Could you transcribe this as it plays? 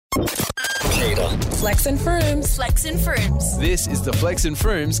Jada. Flex and Frooms. Flex and Frooms. This is the Flex and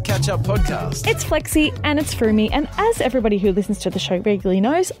Frooms catch-up podcast. It's Flexi and it's Froomy, and as everybody who listens to the show regularly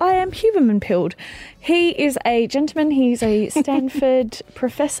knows, I am Huberman Pilled. He is a gentleman. He's a Stanford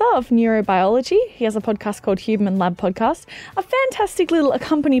professor of neurobiology. He has a podcast called Huberman Lab Podcast, a fantastic little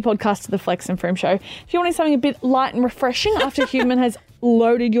accompany podcast to the Flex and Froom show. If you want something a bit light and refreshing after Huberman has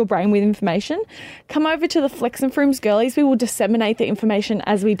loaded your brain with information, come over to the Flex and Frooms girlies. We will disseminate the information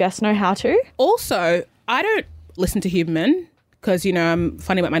as we best know how to. Also, I don't listen to Huberman because, you know, I'm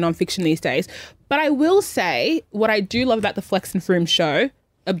funny about my nonfiction these days. But I will say what I do love about the Flex and Froom show,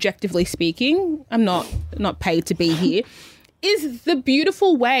 objectively speaking, I'm not paid to be here, is the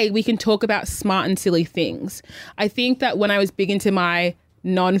beautiful way we can talk about smart and silly things. I think that when I was big into my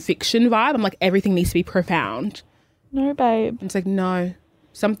nonfiction vibe, I'm like, everything needs to be profound. No, babe. It's like, no.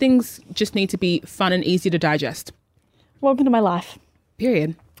 Some things just need to be fun and easy to digest. Welcome to my life.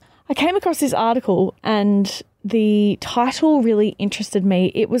 Period. I came across this article and the title really interested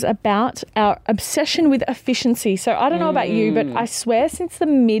me. It was about our obsession with efficiency. So I don't know about you, but I swear since the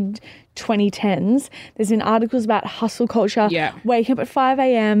mid-2010s, there's been articles about hustle culture, waking up at 5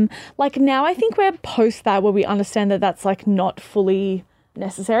 a.m. Like now I think we're post that where we understand that that's like not fully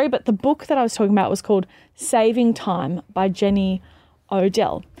necessary. But the book that I was talking about was called Saving Time by Jenny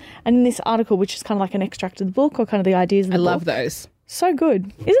Odell. And in this article, which is kind of like an extract of the book or kind of the ideas of the book. I love those. So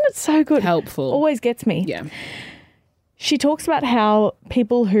good. Isn't it so good? Helpful. Always gets me. Yeah. She talks about how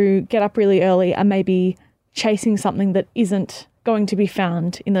people who get up really early are maybe chasing something that isn't going to be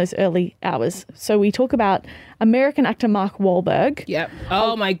found in those early hours. So we talk about American actor Mark Wahlberg. Yep.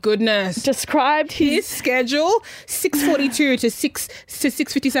 Oh my goodness. Described his schedule, 6:42 to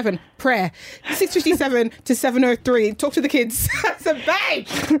 6:57, prayer. 6:57 to 7:03, talk to the kids. So babe,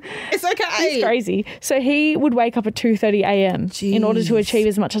 it's okay. He's crazy. So he would wake up at 2:30 a.m. in order to achieve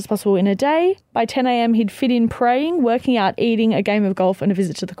as much as possible in a day. By 10 a.m. he'd fit in praying, working out, eating, a game of golf and a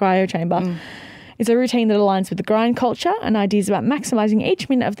visit to the cryo chamber. It's a routine that aligns with the grind culture and ideas about maximising each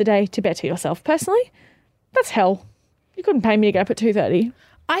minute of the day to better yourself. Personally, that's hell. You couldn't pay me to get up at 2:30.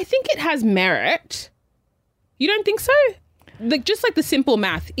 I think it has merit. You don't think so? Like just like the simple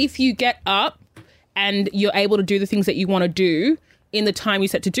math. If you get up and you're able to do the things that you want to do in the time you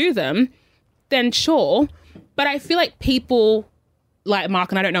set to do them, then sure. But I feel like people like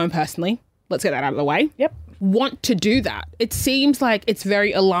Mark, and I don't know him personally, let's get that out of the way. Yep. Want to do that. It seems like it's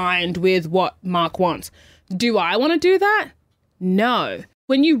very aligned with what Mark wants. Do I want to do that? No.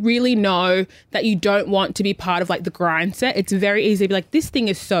 When you really know that you don't want to be part of like the grind set, it's very easy to be like, this thing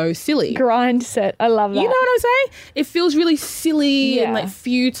is so silly. Grind set. I love that. You know what I'm saying? It feels really silly and like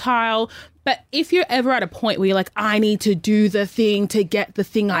futile. But if you're ever at a point where you're like, I need to do the thing to get the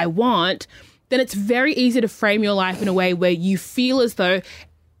thing I want, then it's very easy to frame your life in a way where you feel as though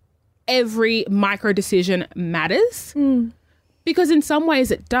every micro decision matters, because in some ways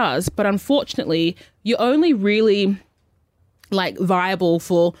it does, but unfortunately you're only really like viable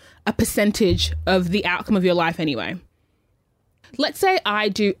for a percentage of the outcome of your life anyway. Let's say I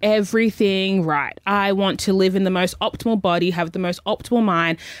do everything right. I want to live in the most optimal body, have the most optimal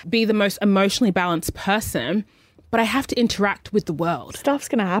mind, be the most emotionally balanced person, but I have to interact with the world. Stuff's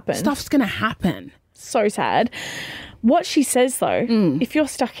going to happen. So sad. What she says, though, if you're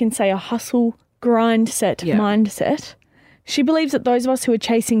stuck in, say, a hustle, grind set mindset, she believes that those of us who are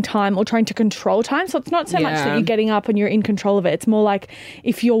chasing time or trying to control time, so it's not so much that you're getting up and you're in control of it. It's more like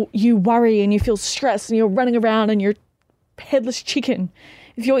if you worry and you feel stressed and you're running around and you're headless chicken,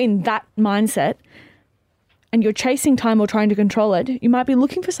 if you're in that mindset and you're chasing time or trying to control it, you might be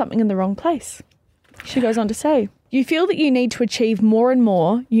looking for something in the wrong place. She goes on to say, you feel that you need to achieve more and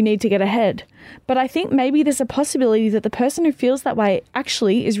more, you need to get ahead. But I think maybe there's a possibility that the person who feels that way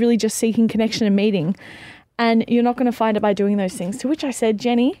actually is really just seeking connection and meeting. And you're not going to find it by doing those things. To which I said,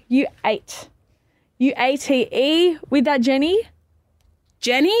 Jenny, you ate. You ATE with that, Jenny.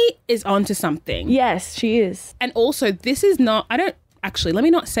 Jenny is onto something. Yes, she is. And also, this is not, let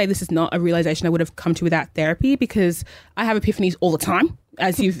me not say this is not a realization I would have come to without therapy, because I have epiphanies all the time,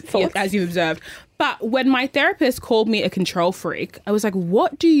 as you've observed. But when my therapist called me a control freak, I was like,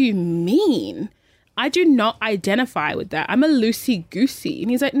 what do you mean? I do not identify with that. I'm a loosey-goosey.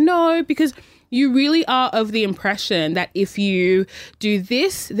 And he's like, no, because you really are of the impression that if you do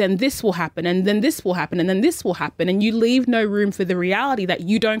this, then this will happen, and then this will happen, and then this will happen, and you leave no room for the reality that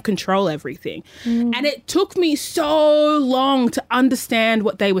you don't control everything. And it took me so long to understand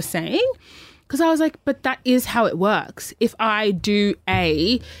what they were saying, because I was like, but that is how it works. If I do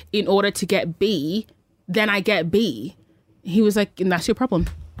A in order to get B, then I get B. He was like, and that's your problem.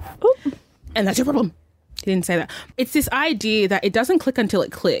 Ooh. And that's your problem. He didn't say that. It's this idea that it doesn't click until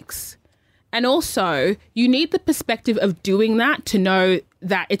it clicks. And also, you need the perspective of doing that to know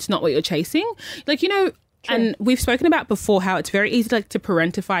that it's not what you're chasing. Like, you know, True. And we've spoken about before how it's very easy to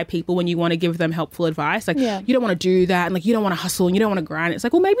parentify people when you want to give them helpful advice. Like, you don't want to do that. And like, you don't want to hustle and you don't want to grind. It's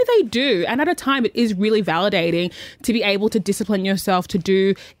like, well, maybe they do. And at a time, it is really validating to be able to discipline yourself to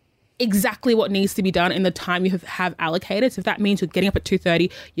do exactly what needs to be done in the time you have allocated. So if that means you're getting up at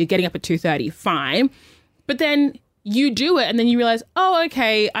 2:30, you're getting up at 2:30, fine. But then you do it and then you realize, oh,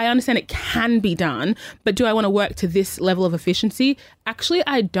 okay, I understand it can be done, but do I want to work to this level of efficiency? Actually,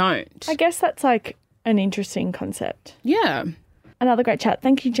 I don't. I guess that's like an interesting concept. Yeah. Another great chat.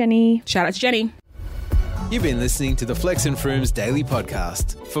 Thank you, Jenny. Shout out to Jenny. You've been listening to the Flex and Frooms Daily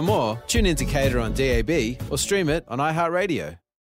Podcast. For more, tune in to Cater on DAB or stream it on iHeartRadio.